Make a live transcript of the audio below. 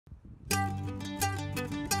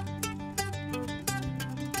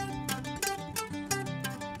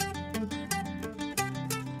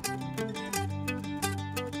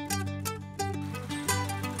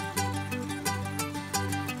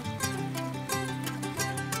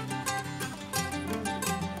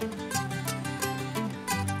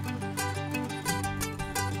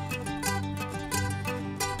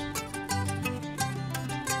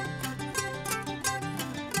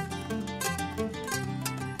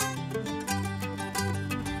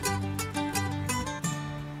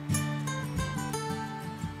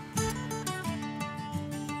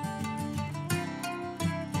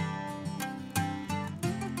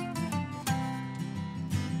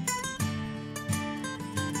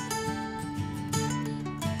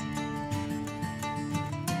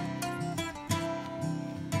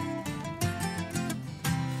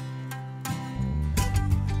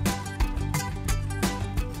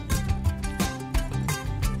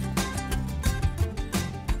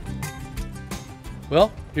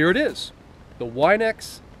Well, here it is, the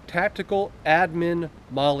Winex Tactical Admin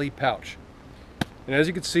MOLLE pouch. And as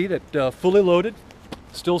you can see, that fully loaded,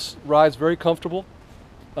 still rides very comfortable.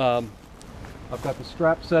 I've got the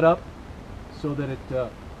strap set up so that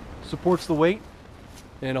it supports the weight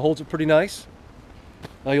and it holds it pretty nice.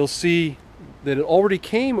 Now you'll see that it already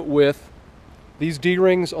came with these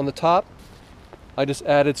D-rings on the top. I just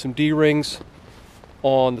added some D-rings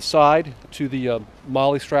on the side to the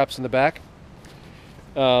MOLLE straps in the back.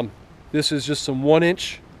 This is just some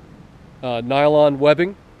 1-inch nylon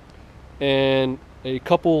webbing and a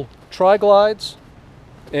couple tri-glides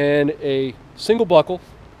and a single buckle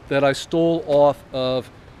that I stole off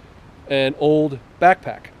of an old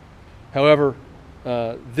backpack. However,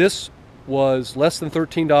 this was less than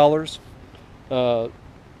 $13.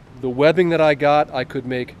 The webbing that I got, I could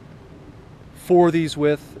make 4 of these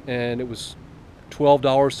with, and it was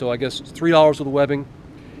 $12, so I guess it's $3 with the webbing.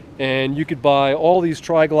 And you could buy all these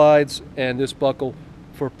tri-glides and this buckle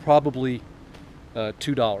for probably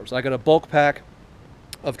 $2. I got a bulk pack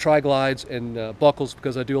of tri-glides and buckles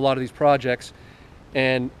because I do a lot of these projects,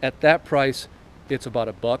 and at that price it's about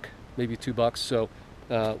 $1, maybe $2. So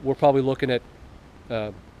we're probably looking at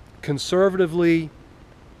conservatively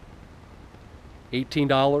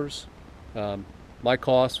 $18. My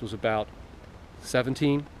cost was about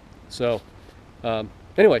 $17. So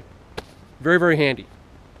anyway, very, very handy.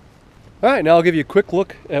 All right, now I'll give you a quick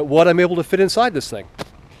look at what I'm able to fit inside this thing.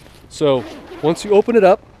 So once you open it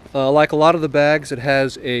up, like a lot of the bags, it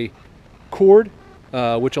has a cord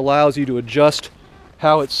which allows you to adjust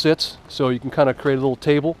how it sits, so you can kind of create a little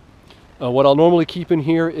table. What I'll normally keep in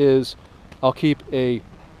here is I'll keep a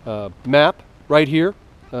map right here.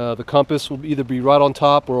 The compass will either be right on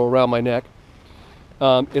top or around my neck.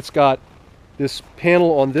 It's got this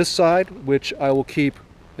panel on this side, which I will keep.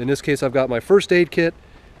 In this case, I've got my first aid kit,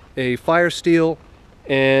 a fire steel,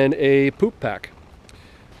 and a poop pack.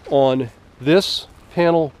 On this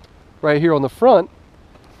panel right here on the front,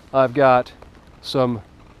 I've got some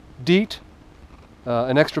DEET,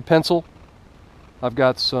 an extra pencil. I've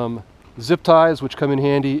got some zip ties, which come in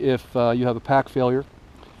handy if you have a pack failure.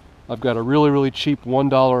 I've got a really, really cheap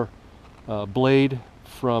 $1 blade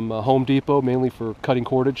from Home Depot, mainly for cutting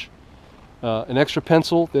cordage. An extra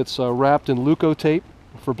pencil that's wrapped in Leuko tape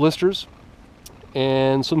for blisters,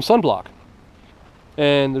 and some sunblock.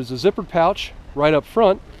 And there's a zippered pouch right up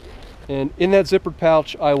front, and in that zippered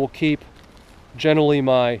pouch I will keep generally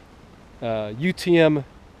my UTM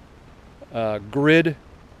grid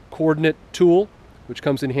coordinate tool, which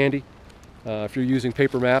comes in handy if you're using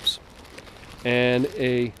paper maps, and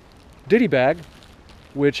a ditty bag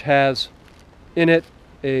which has in it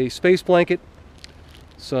a space blanket,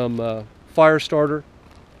 some fire starter,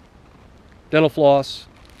 dental floss,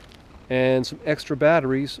 and some extra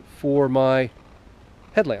batteries for my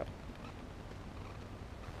headlamp.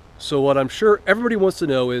 So what I'm sure everybody wants to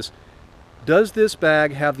know is, does this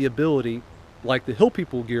bag have the ability, like the Hill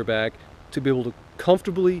People gear bag, to be able to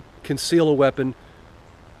comfortably conceal a weapon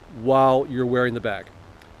while you're wearing the bag?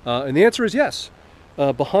 And the answer is yes.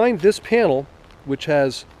 Behind this panel, which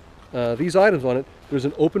has these items on it, there's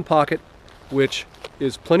an open pocket which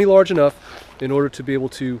is plenty large enough in order to be able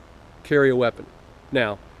to carry a weapon.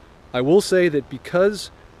 Now, I will say that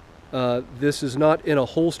because this is not in a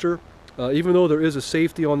holster, even though there is a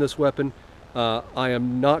safety on this weapon, I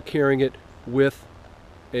am not carrying it with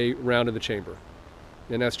a round in the chamber,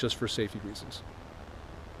 and that's just for safety reasons.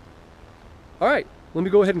 All right, let me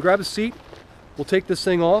go ahead and grab a seat. We'll take this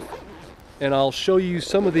thing off, and I'll show you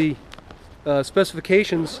some of the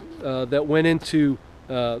specifications that went into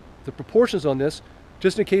the proportions on this,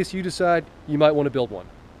 just in case you decide you might want to build one.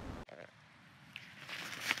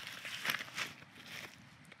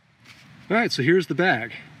 All right, so here's the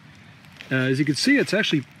bag. As you can see, it's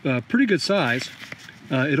actually pretty good size.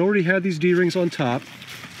 It already had these D-rings on top,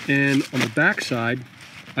 and on the back side,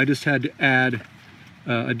 I just had to add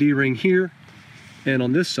a D-ring here, and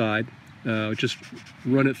on this side, just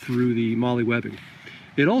run it through the MOLLE webbing.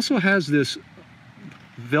 It also has this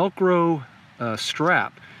Velcro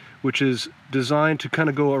strap, which is designed to kind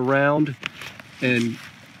of go around and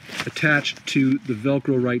attach to the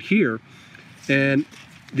Velcro right here. And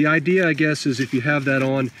the idea, I guess, is if you have that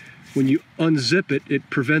on, when you unzip it, it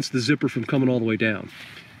prevents the zipper from coming all the way down.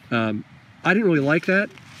 I didn't really like that,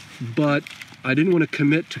 but I didn't want to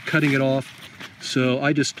commit to cutting it off, so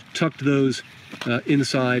I just tucked those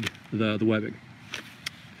inside the webbing.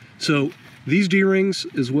 So these D-rings,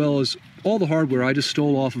 as well as all the hardware, I just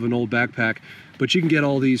stole off of an old backpack, but you can get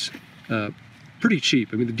all these pretty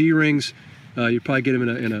cheap. I mean, the D-rings, you probably get them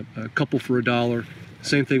in a couple for $1.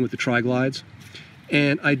 Same thing with the tri-glides.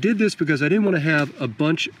 And I did this because I didn't want to have a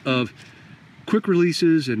bunch of quick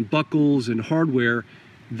releases and buckles and hardware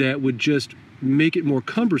that would just make it more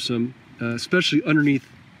cumbersome, especially underneath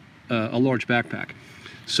a large backpack.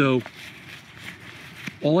 So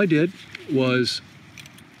all I did was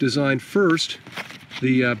design first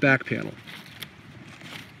the back panel.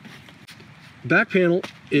 Back panel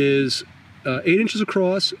is 8 inches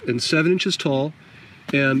across and 7 inches tall,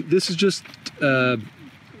 and this is just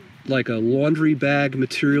like a laundry bag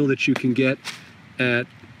material that you can get at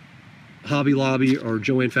Hobby Lobby or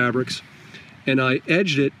Joann Fabrics. And I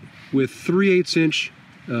edged it with 3/8 inch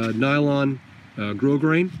nylon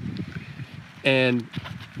grosgrain, and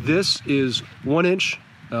this is 1 inch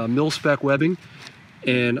mil-spec webbing,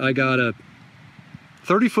 and I got a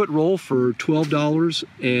 30-foot roll for $12,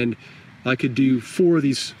 and I could do 4 of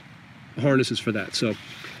these harnesses for that. So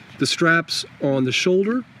the straps on the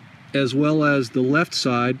shoulder as well as the left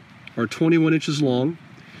side are 21 inches long,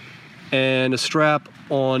 and a strap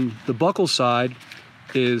on the buckle side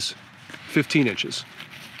is 15 inches.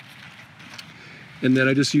 And then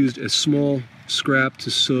I just used a small scrap to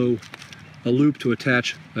sew a loop to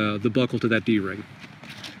attach the buckle to that D-ring.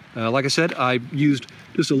 Like I said, I used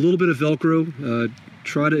just a little bit of Velcro.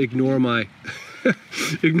 Try to ignore my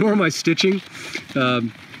ignore my stitching. I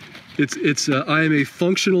am a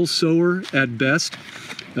functional sewer at best,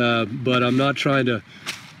 but I'm not trying to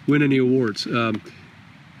win any awards.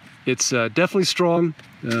 It's definitely strong.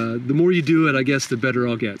 The more you do it, I guess, the better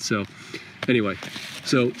I'll get. So anyway,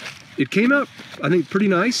 so it came out, I think, pretty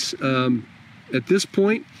nice. At this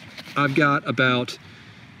point, I've got about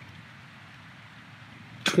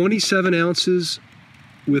 27 ounces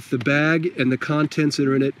with the bag and the contents that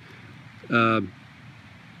are in it,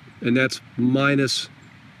 and that's minus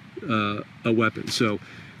a weapon. So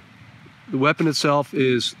the weapon itself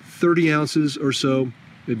is 30 ounces or so.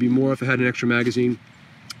 It'd be more if I had an extra magazine.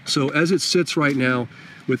 So as it sits right now,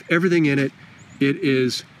 with everything in it, it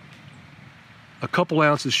is a couple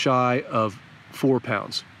ounces shy of 4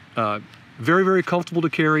 pounds. Very, very comfortable to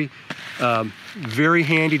carry, very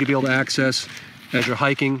handy to be able to access as you're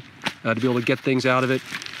hiking, to be able to get things out of it.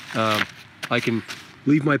 I can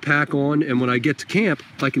leave my pack on, and when I get to camp,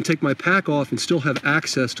 I can take my pack off and still have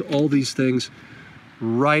access to all these things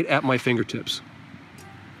right at my fingertips.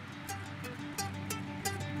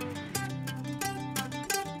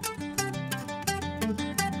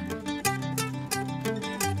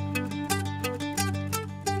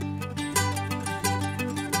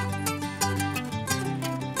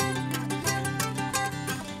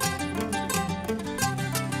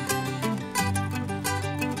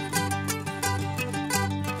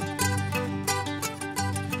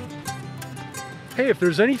 Hey, if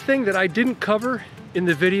there's anything that I didn't cover in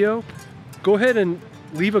the video, go ahead and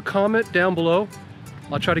leave a comment down below.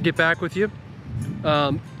 I'll try to get back with you.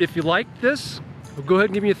 If you liked this, go ahead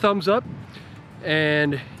and give me a thumbs up.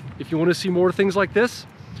 And if you want to see more things like this,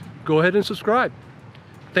 go ahead and subscribe.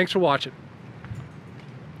 Thanks for watching.